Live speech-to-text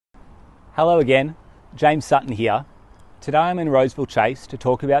Hello again, James Sutton here. Today I'm in Roseville Chase to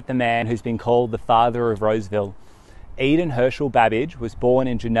talk about the man who's been called the father of Roseville. Eden Herschel Babbage was born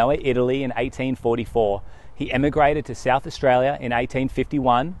in Genoa, Italy in 1844. He emigrated to South Australia in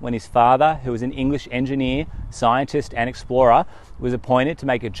 1851 when his father, who was an English engineer, scientist and explorer, was appointed to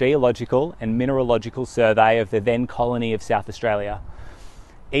make a geological and mineralogical survey of the then colony of South Australia.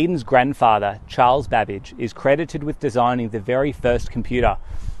 Eden's grandfather, Charles Babbage, is credited with designing the very first computer.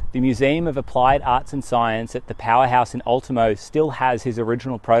 The Museum of Applied Arts and Science at the Powerhouse in Ultimo still has his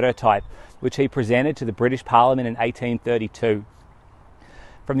original prototype, which he presented to the British Parliament in 1832.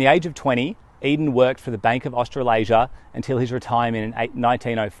 From the age of 20, Eden worked for the Bank of Australasia until his retirement in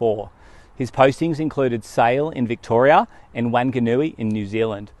 1904. His postings included Sale in Victoria and Wanganui in New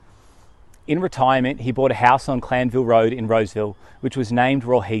Zealand. In retirement, he bought a house on Clanville Road in Roseville, which was named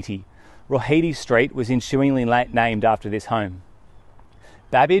Rohiti. Rohiti Street was ensuingly named after this home.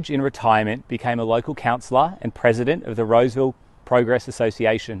 Babbage, in retirement, became a local councillor and president of the Roseville Progress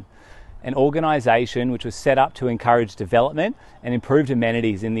Association, an organisation which was set up to encourage development and improved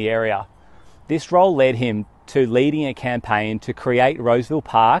amenities in the area. This role led him to leading a campaign to create Roseville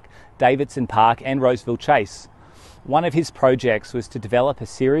Park, Davidson Park and Roseville Chase. One of his projects was to develop a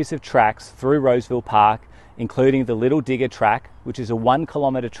series of tracks through Roseville Park, including the Little Digger track, which is a 1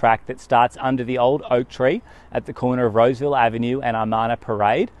 kilometre track that starts under the old oak tree at the corner of Roseville Avenue and Armana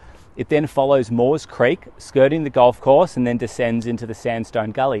Parade. It then follows Moores Creek, skirting the golf course, and then descends into the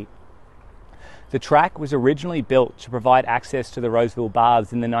Sandstone Gully. The track was originally built to provide access to the Roseville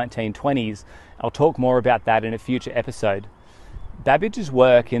Baths in the 1920s. I'll talk more about that in a future episode. Babbage's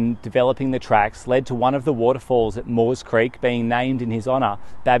work in developing the tracks led to one of the waterfalls at Moores Creek being named in his honour,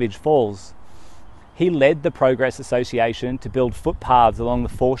 Babbage Falls. He led the Progress Association to build footpaths along the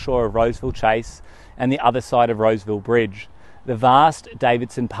foreshore of Roseville Chase and the other side of Roseville Bridge. The vast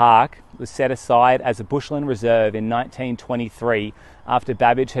Davidson Park was set aside as a bushland reserve in 1923 after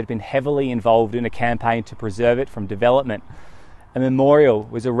Babbage had been heavily involved in a campaign to preserve it from development. A memorial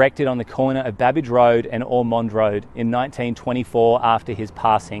was erected on the corner of Babbage Road and Ormond Road in 1924 after his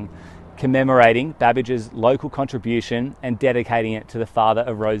passing, commemorating Babbage's local contribution and dedicating it to the father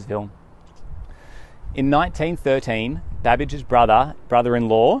of Roseville. In 1913, Babbage's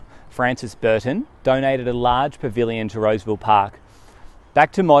brother-in-law, Francis Burton, donated a large pavilion to Roseville Park.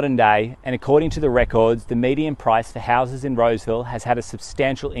 Back to modern day, and according to the records, the median price for houses in Roseville has had a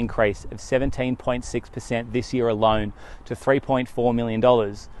substantial increase of 17.6% this year alone to $3.4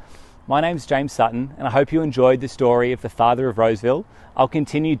 million. My name's James Sutton, and I hope you enjoyed the story of the father of Roseville. I'll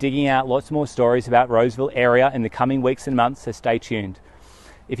continue digging out lots more stories about Roseville area in the coming weeks and months, so stay tuned.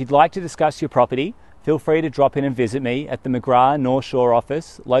 If you'd like to discuss your property, feel free to drop in and visit me at the McGrath North Shore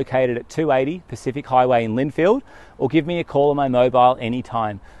office located at 280 Pacific Highway in Lynfield, or give me a call on my mobile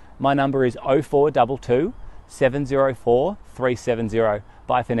anytime. My number is 0422 704 370.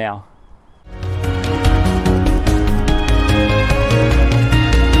 Bye for now.